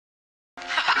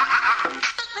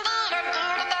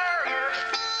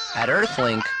At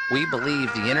Earthlink, we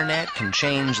believe the internet can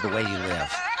change the way you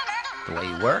live, the way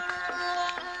you work,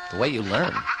 the way you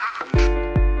learn.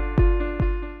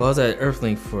 I was at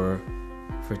Earthlink for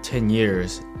 10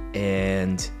 years,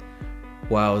 and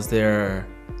while I was there,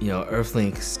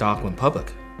 Earthlink stock went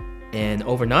public. And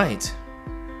overnight,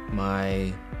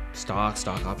 my stock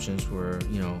options were,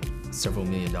 several $1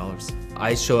 million.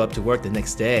 I show up to work the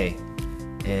next day,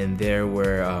 and there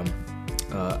were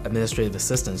administrative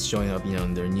assistants showing up,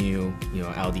 in their new,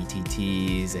 Audi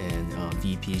TTs, and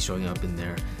VPs showing up in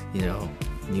their,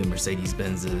 new Mercedes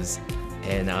Benzes.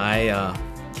 And I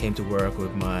came to work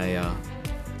with my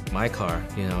my car,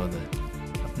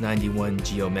 the 91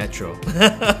 Geo Metro,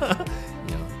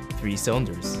 3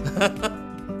 cylinders.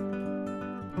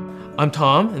 I'm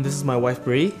Tom, and this is my wife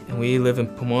Bree, and we live in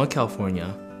Pomona, California,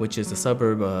 which is a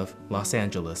suburb of Los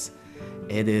Angeles.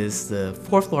 It is the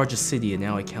 4th largest city in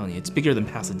LA County. It's bigger than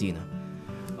Pasadena,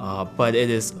 but it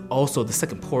is also the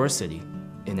 2nd poorest city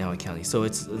in LA County. So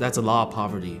that's a lot of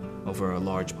poverty over a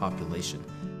large population.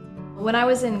 When I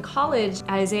was in college,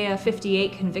 Isaiah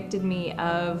 58 convicted me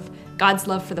of God's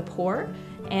love for the poor,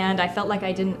 and I felt like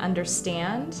I didn't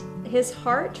understand His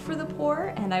heart for the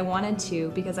poor, and I wanted to,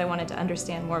 because I wanted to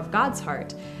understand more of God's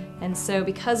heart. And so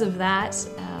because of that,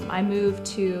 I moved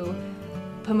to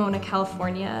Pomona,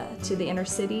 California, to the inner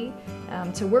city,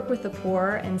 to work with the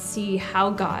poor and see how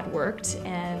God worked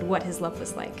and what His love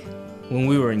was like. When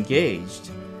we were engaged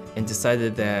and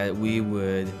decided that we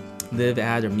would live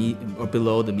at or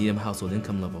below the medium household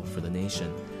income level for the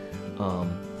nation,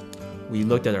 we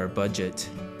looked at our budget,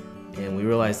 and we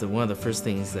realized that one of the first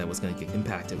things that was going to get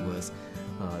impacted was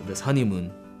this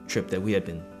honeymoon trip that we had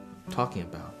been talking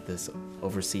about, this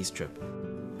overseas trip.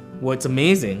 What's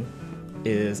amazing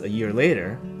is a year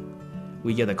later,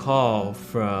 we get a call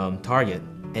from Target,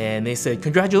 and they said,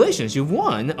 "Congratulations, you've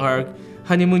won our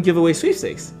honeymoon giveaway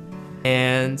sweepstakes."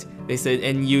 And they said,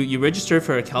 "And you registered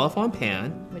for a Califon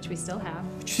Pan," Which we still have.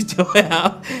 which you still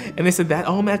have, and they said that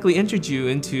automatically entered you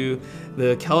into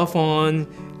the Califon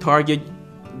Target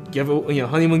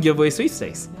honeymoon giveaway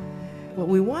sweepstakes. What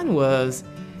we won was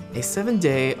a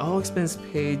 7-day,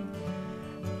 all-expense-paid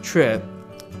trip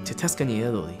to Tuscany,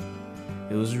 Italy.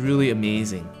 It was really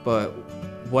amazing. But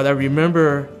what I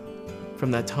remember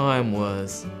from that time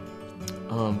was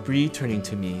Bree turning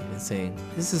to me and saying,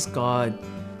 "This is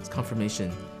God's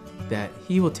confirmation that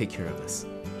He will take care of us,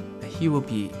 that He will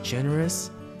be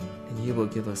generous, and He will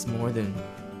give us more than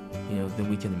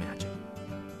we can imagine."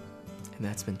 And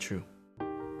that's been true.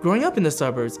 Growing up in the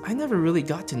suburbs, I never really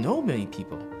got to know many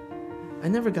people. I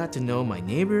never got to know my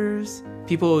neighbors.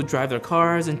 People would drive their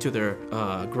cars into their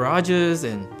garages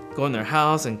and go in their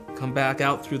house and come back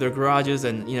out through their garages,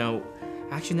 and I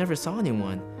actually never saw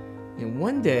anyone. And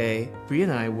one day, Bree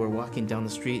and I were walking down the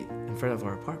street in front of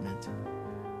our apartment,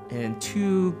 and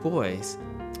 2 boys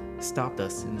stopped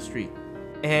us in the street.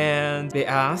 And they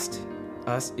asked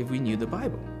us if we knew the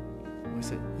Bible. And we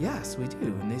said, "Yes, we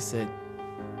do." And they said,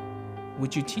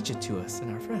 "Would you teach it to us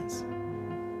and our friends?"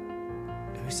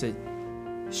 And we said,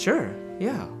 "Sure,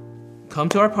 yeah. Come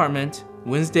to our apartment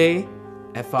Wednesday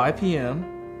at 5 p.m.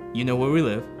 You know where we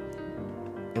live,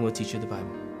 and we'll teach you the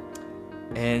Bible."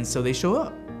 And so they show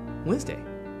up Wednesday,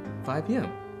 5 p.m.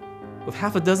 with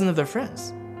half a dozen of their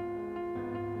friends.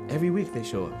 Every week they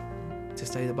show up to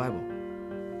study the Bible.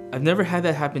 I've never had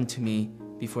that happen to me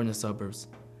before in the suburbs,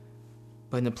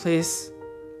 but in a place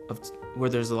where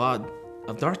there's a lot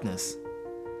of darkness,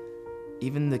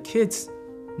 even the kids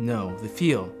they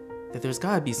feel that there's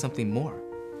gotta be something more.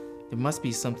 There must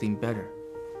be something better.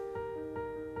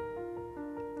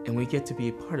 And we get to be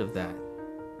a part of that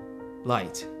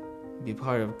light, be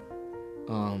part of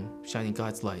shining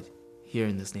God's light here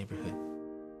in this neighborhood.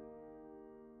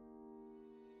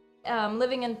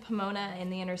 Living in Pomona in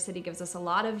the inner city gives us a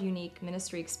lot of unique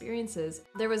ministry experiences.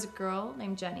 There was a girl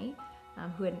named Jenny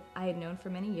who I had known for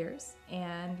many years,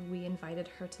 and we invited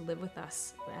her to live with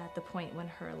us at the point when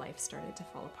her life started to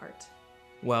fall apart.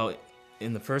 Well,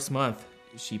 in the first month,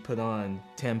 she put on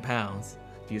 10 pounds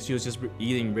because she was just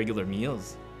eating regular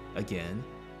meals again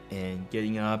and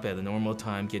getting up at a normal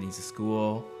time, getting to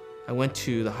school. I went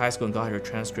to the high school and got her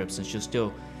transcripts, and she was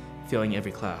still failing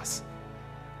every class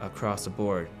across the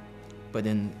board. But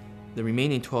in the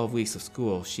remaining 12 weeks of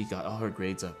school, she got all her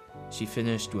grades up. She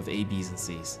finished with A, B's, and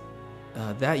C's.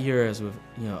 That year, as with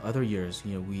other years,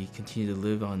 we continued to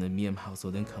live on the medium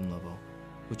household income level,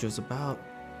 which was about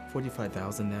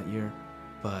 $45,000 that year.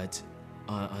 But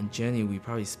on Jenny, we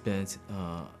probably spent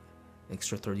an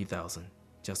extra $30,000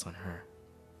 just on her.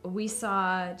 We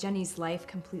saw Jenny's life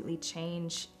completely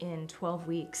change in 12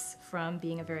 weeks from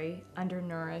being a very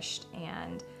undernourished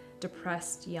and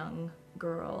depressed young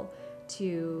girl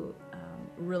to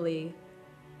really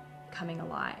coming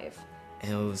alive.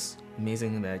 And it was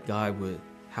amazing that God would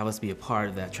have us be a part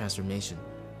of that transformation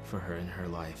for her in her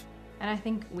life. And I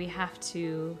think we have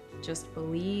to just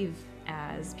believe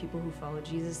as people who follow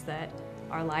Jesus that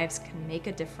our lives can make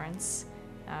a difference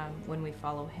when we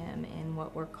follow him in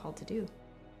what we're called to do.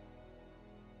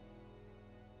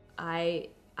 I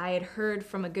had heard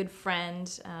from a good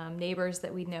friend, neighbors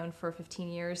that we'd known for 15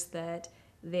 years, that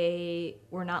they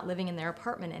were not living in their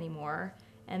apartment anymore,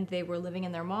 and they were living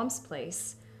in their mom's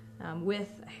place with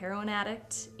a heroin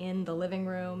addict in the living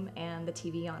room and the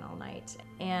TV on all night.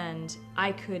 And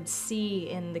I could see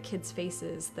in the kids'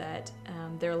 faces that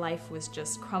their life was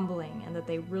just crumbling and that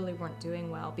they really weren't doing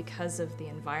well because of the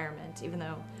environment. Even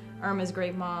though Irma's a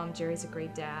great mom, Jerry's a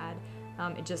great dad,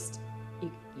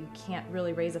 you can't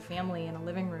really raise a family in a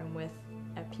living room with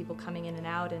people coming in and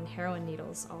out and heroin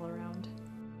needles all around.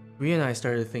 Rhea and I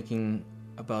started thinking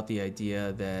about the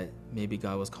idea that maybe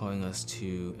God was calling us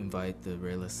to invite the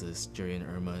Reyleses, Jerry and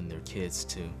Irma, and their kids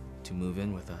to move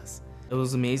in with us. It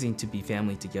was amazing to be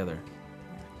family together.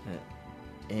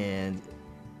 And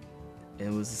it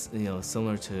was,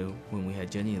 similar to when we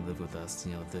had Jenny live with us,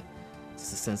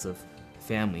 just a sense of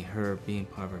family, her being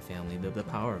part of our family, the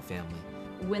power of family.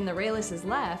 When the Reyleses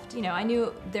left, I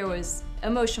knew there was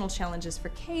emotional challenges for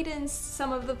Cadence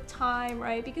some of the time,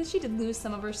 right? Because she did lose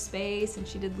some of her space and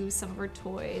she did lose some of her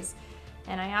toys.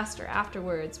 And I asked her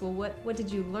afterwards, well, what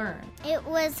did you learn? It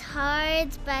was hard,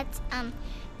 but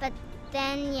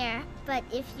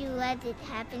if you let it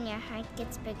happen, your heart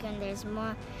gets bigger and there's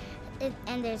more,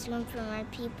 and there's room for more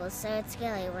people, so it's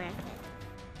really worth it.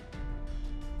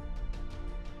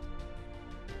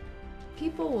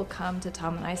 People will come to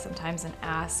Tom and I sometimes and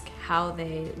ask how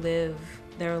they live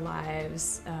their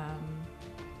lives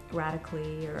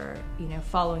radically or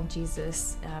following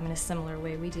Jesus in a similar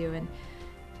way we do,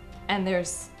 and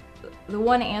there's the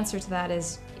one answer to that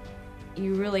is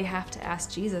you really have to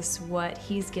ask Jesus what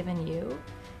he's given you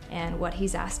and what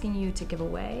he's asking you to give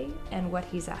away and what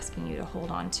he's asking you to hold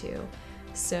on to.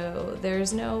 So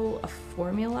there's no a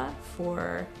formula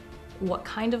for what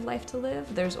kind of life to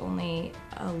live. There's only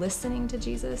a listening to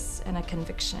Jesus and a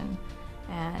conviction,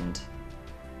 and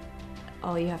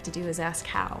all you have to do is ask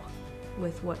how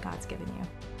with what God's given you.